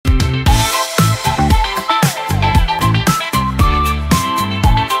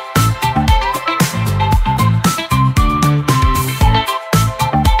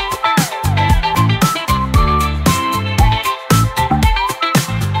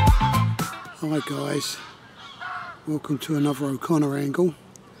Hi guys, welcome to another O'Connor angle.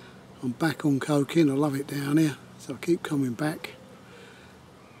 I'm back on coking. I love it down here, so I keep coming back.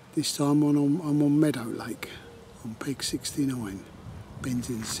 This time I'm on Meadow Lake on peg 69,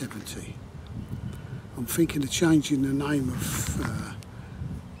 benzene 70. I'm thinking of changing the name of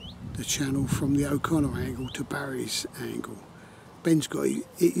the channel from the O'Connor angle to Barry's angle. Ben's got, it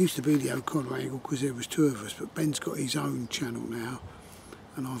used to be the O'Connor angle because there was two of us, but Ben's got his own channel now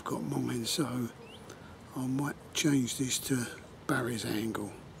and I've got mine, so I might change this to Barry's angle,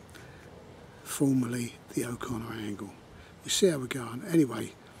 formerly the O'Connor angle. We'll see how we're going.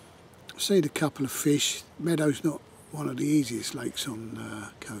 Anyway, I've seen a couple of fish. Meadow's not one of the easiest lakes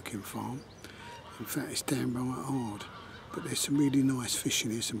on Coking Farm. In fact, it's downright hard, but there's some really nice fish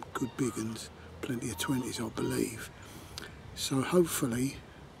in here, some good big ones, plenty of 20s I believe. So hopefully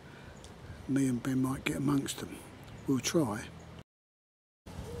me and Ben might get amongst them. We'll try.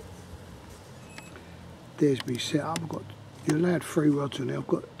 There's me set up. I've got, you're allowed 3 rods on there. I've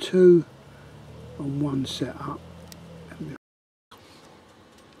got 2 on one set up.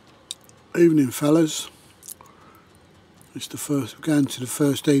 Evening fellas. It's the first, we're going to the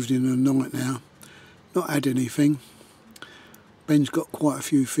first evening of the night now. Not had anything. Ben's got quite a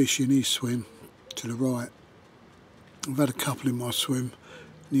few fish in his swim to the right. I've had a couple in my swim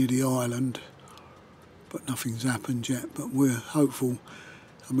near the island, but nothing's happened yet. But we're hopeful.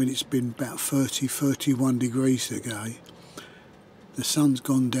 I mean, it's been about 30, 31 degrees today. The sun's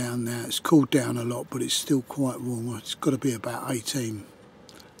gone down now. It's cooled down a lot, but it's still quite warm. It's got to be about 18,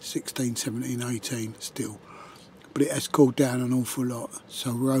 16, 17, 18 still. But it has cooled down an awful lot,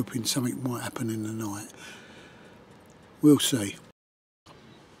 so we're hoping something might happen in the night. We'll see.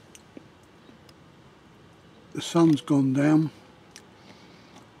 The sun's gone down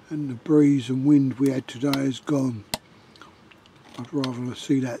and the breeze and wind we had today has gone. I'd rather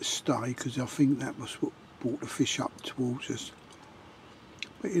see that stay because I think that was what brought the fish up towards us.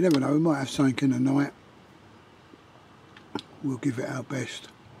 But you never know, we might have something in the night. We'll give it our best.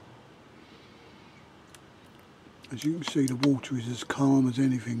 As you can see, the water is as calm as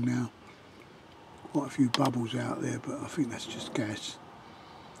anything now. Quite a few bubbles out there, but I think that's just gas.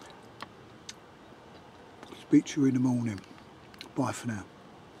 Speak to you in the morning. Bye for now.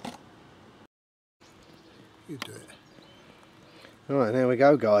 You do it. Right, there we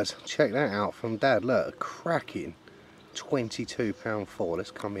go guys. Check that out from Dad. Look, a cracking £22.4.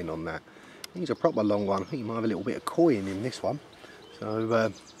 Let's come in on that. He's a proper long one. I think you might have a little bit of koi in him, this one.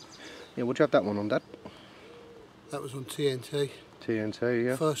 So, yeah, would you have that one on, Dad? That was on TNT. TNT,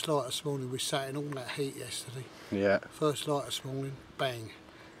 yeah. First light this morning, we sat in all that heat yesterday. Yeah. First light this morning, bang,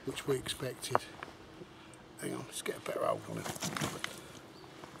 which we expected. Hang on, let's get a better hold on it.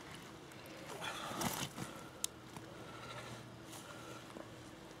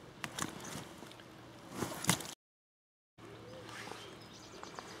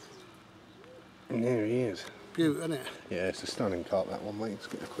 And there he is. Beauty, isn't it? Yeah, it's a stunning carp, that one, mate. Let's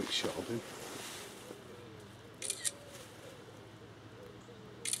get a quick shot of him.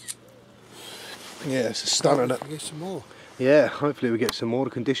 Yeah, it's a stunner. Hopefully we get some more. Yeah, hopefully we get some more.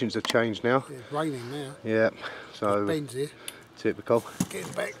 The conditions have changed now. Yeah, it's raining now. Yeah, so Ben's here. typical. Get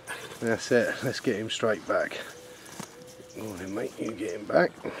him back. That's it. Let's get him straight back. Morning, mate. You get him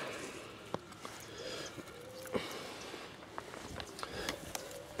back.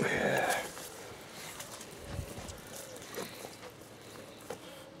 Yeah.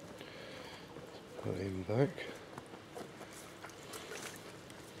 Put him back.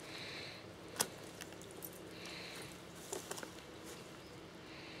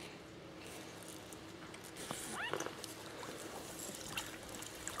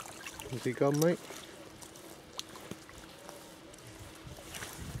 Is he gone, mate?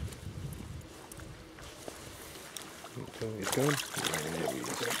 He's gone.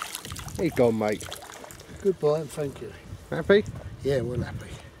 He's gone, mate. Goodbye and thank you. Happy? Yeah, we're happy.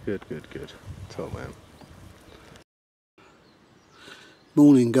 Good, good, good. Top man.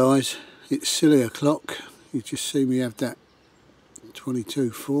 Morning guys, it's silly o'clock. You just see me have that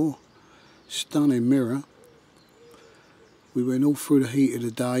 22.4. Stunning mirror. We went all through the heat of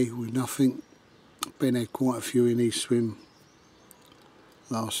the day with nothing. Ben had quite a few in his swim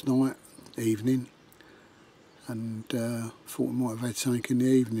last night, evening, and thought we might have had something in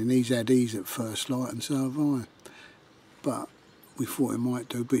the evening. He's had these at first light and so have I. But we thought it might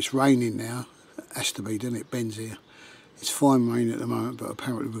do, but it's raining now. It has to be, doesn't it? Ben's here. It's fine rain at the moment, but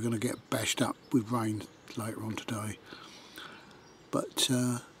apparently we're going to get bashed up with rain later on today. But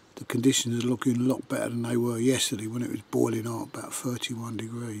the conditions are looking a lot better than they were yesterday when it was boiling hot, about 31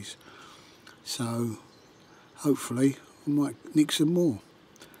 degrees. So hopefully we might nick some more.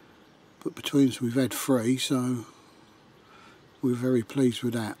 but between us we've had 3, so we're very pleased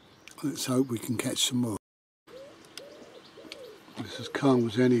with that. Let's hope we can catch some more. It's as calm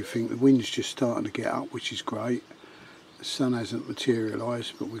as anything. The wind's just starting to get up, which is great. The sun hasn't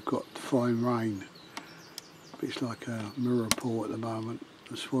materialised, but we've got fine rain. It's like a mirror pool at the moment.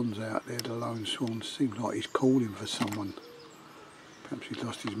 The swan's out there, the lone swan. Seems like he's calling for someone. Perhaps he's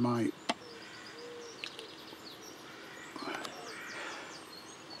lost his mate.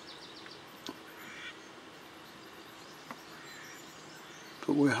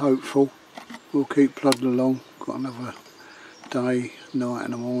 But we're hopeful. We'll keep plodding along. Got another day, night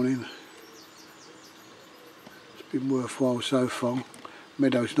and the morning. It's been worthwhile so far.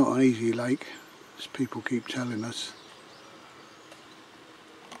 Meadow's not an easy lake, as people keep telling us.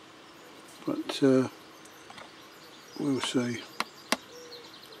 But we'll see.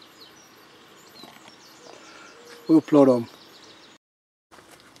 We'll plod on.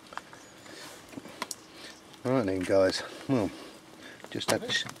 Right then, guys. Well, just had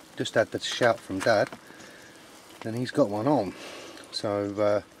the shout from Dad, and he's got one on.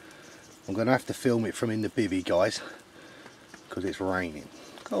 So I'm going to have to film it from in the bivvy, guys, because it's raining.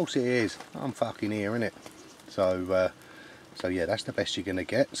 Of course it is. I'm fucking here, innit? So yeah, that's the best you're going to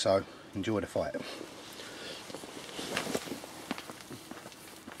get. So enjoy the fight.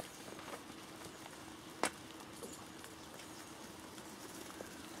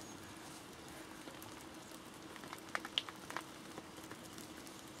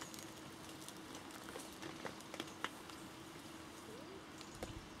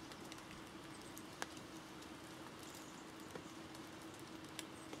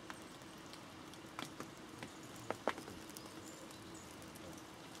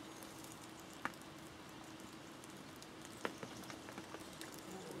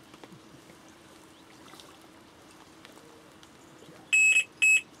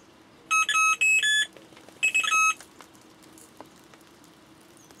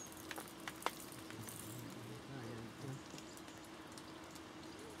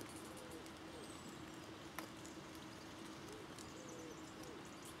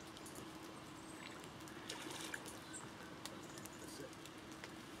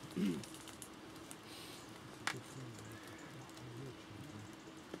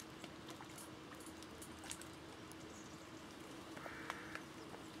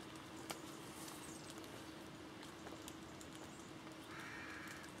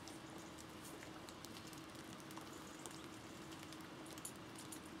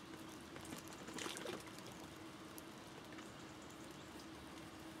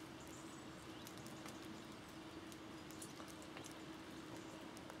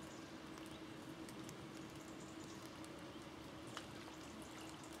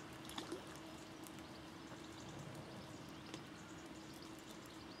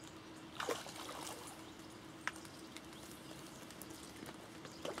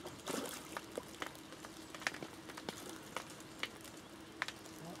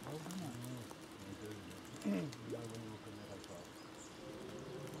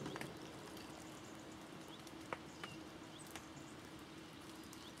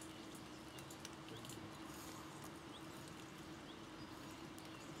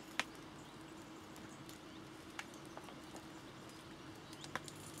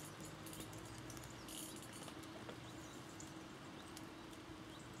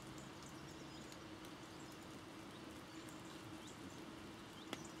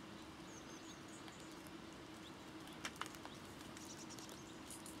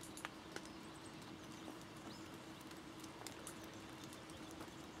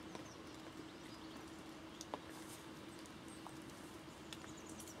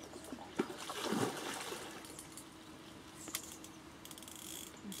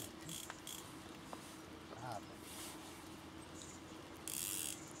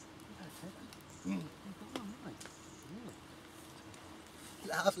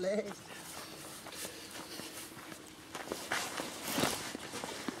 Lovely. There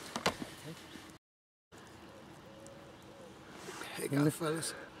you go,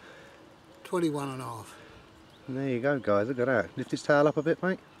 fellas. 21.5. There you go, guys. Look at that. Lift his tail up a bit,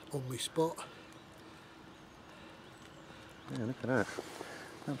 mate. On my spot. Yeah, look at that.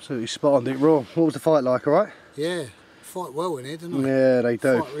 Absolutely spot on, Dick Raw. What was the fight like, alright? Yeah, fight well in here, didn't they? Yeah, they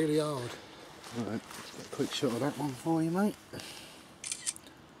do. Fight really hard. Alright, a quick shot of that one for you, mate.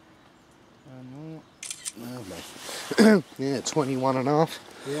 Lovely. Yeah, 21.5.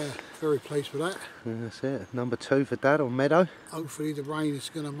 Yeah, very pleased with that. Yeah, that's it. Number 2 for Dad on Meadow. Hopefully the rain is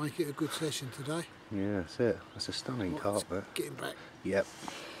going to make it a good session today. Yeah, that's it. That's a stunning carp there. Get him back. Yep.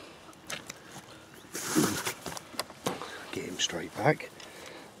 Get him straight back.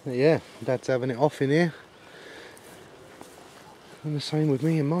 But yeah, Dad's having it off in here. And the same with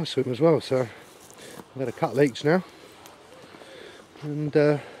me and my swim as well, so I've had a couple each now. And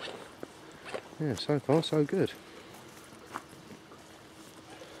yeah, so far so good.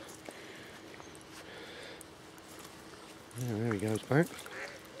 Yeah, there he goes back.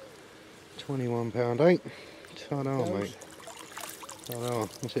 £21.8. Ta-da, mate. Ta-da.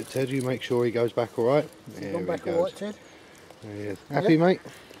 That's it, Ted. You make sure he goes back alright. There he goes. All right, Ted? There he is. Happy, mate?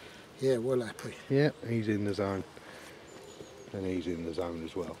 Yeah, well happy. Yeah, he's in the zone. And he's in the zone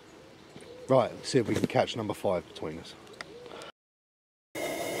as well. Right, let's see if we can catch number 5 between us.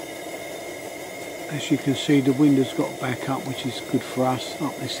 As you can see, the wind has got back up, which is good for us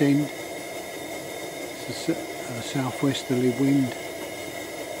up this end. It's a southwesterly wind,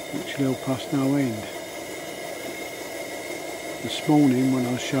 which will help us no end. This morning when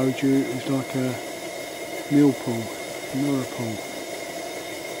I showed you, it was like a millpool, a mirror pool.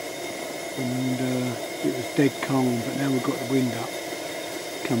 And it was dead calm, but now we've got the wind up,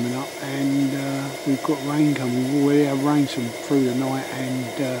 coming up, and we've got rain coming. We've already had rain through the night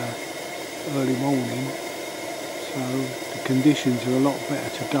and early morning, so the conditions are a lot better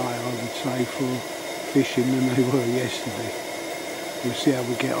today, I would say, for fishing than they were yesterday. We'll see how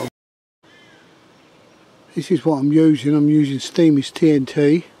we get on. This is what I'm using. I'm using Steamer's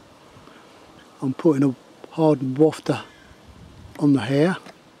TNT. I'm putting a hardened wafter on the hair,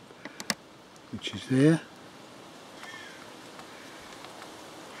 which is there.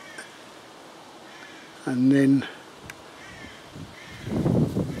 And then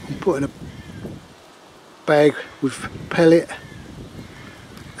I'm putting a bag with pellet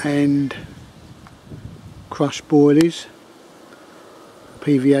and crushed boilies,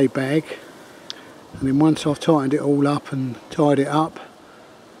 PVA bag, and then once I've tightened it all up and tied it up,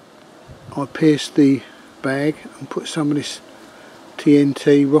 I pierce the bag and put some of this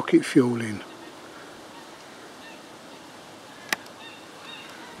TNT rocket fuel in.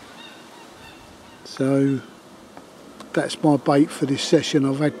 So that's my bait for this session.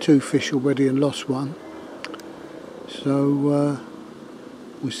 I've had 2 fish already and lost one, so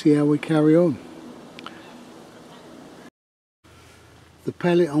we'll see how we carry on. The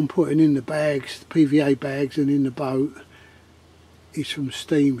pellet I'm putting in the bags, the PVA bags, and in the boat is from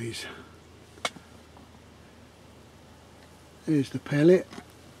Steamer's. There's the pellet.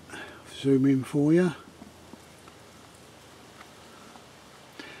 Zoom in for you.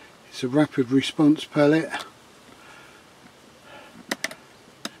 It's a rapid response pellet,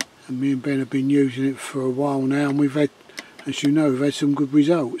 and me and Ben have been using it for a while now, and we've had, as you know, we've had some good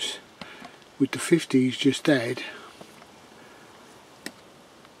results with the 50s just had.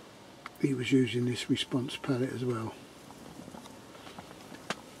 He was using this response pellet as well.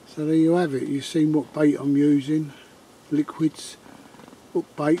 So there you have it. You've seen what bait I'm using: liquids, hook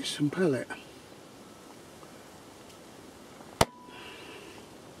baits and pellet.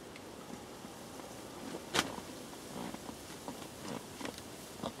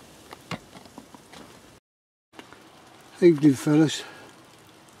 Evening fellas.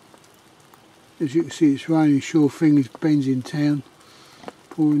 As you can see, it's raining. Sure thing, Ben's in town.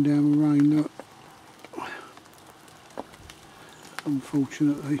 Pouring down the rain, look.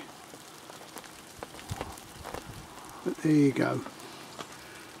 Unfortunately. But there you go.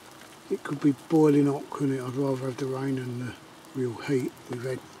 It could be boiling hot, couldn't it? I'd rather have the rain than the real heat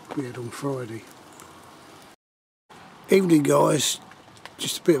we had on Friday. Evening guys,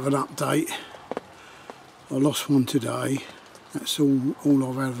 just a bit of an update. I lost one today. That's all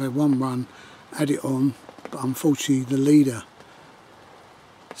I've had. I've had one run, had it on, but unfortunately the leader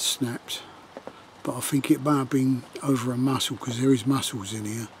snapped. But I think it may have been over a mussel, because there is mussels in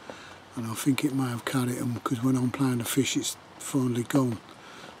here, and I think it may have cut it, because when I'm playing the fish it's finally gone.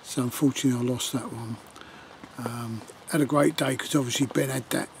 So unfortunately I lost that one. Had a great day, because obviously Ben had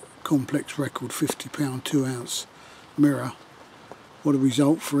that complex record £50 2 ounce mirror. What a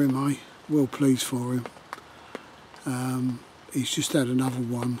result for him, eh? Well pleased for him. He's just had another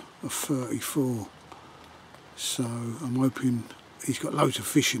one of 34, so I'm hoping, he's got loads of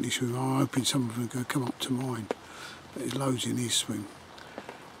fish in his swim. I'm hoping some of them are going to come up to mine, but there's loads in his swim.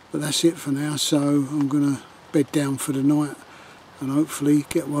 But that's it for now, so I'm going to bed down for the night and hopefully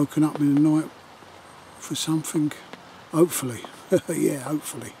get woken up in the night for something. Hopefully. Yeah,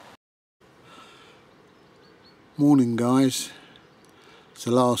 hopefully. Morning guys. It's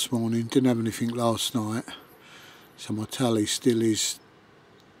the last morning. Didn't have anything last night, so my tally still is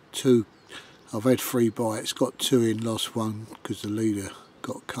 2. I've had 3 bites, got 2 in, lost 1 because the leader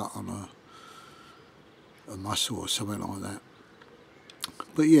got cut on a mussel or something like that.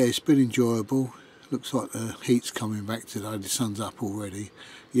 But yeah, it's been enjoyable. Looks like the heat's coming back today, the sun's up already.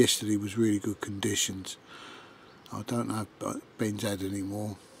 Yesterday was really good conditions. I don't know if Ben's had any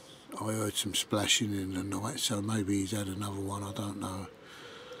more. I heard some splashing in the night, so maybe he's had another one, I don't know.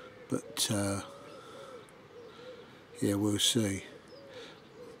 But yeah, we'll see.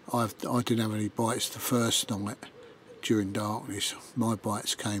 I didn't have any bites the first night during darkness. My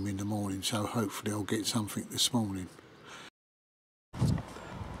bites came in the morning, so hopefully I'll get something this morning.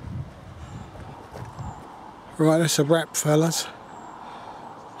 Right, that's a wrap, fellas.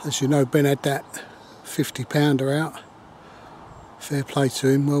 As you know, Ben had that 50 pounder out. Fair play to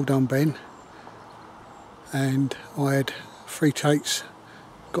him, well done Ben. And I had 3 takes,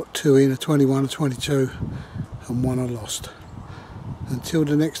 got 2 in, a 21, a 22, and 1 I lost. Until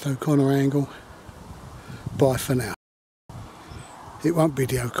the next O'Connor angle, bye for now. It won't be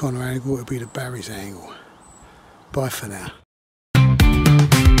the O'Connor angle, it'll be the Barry's angle. Bye for now.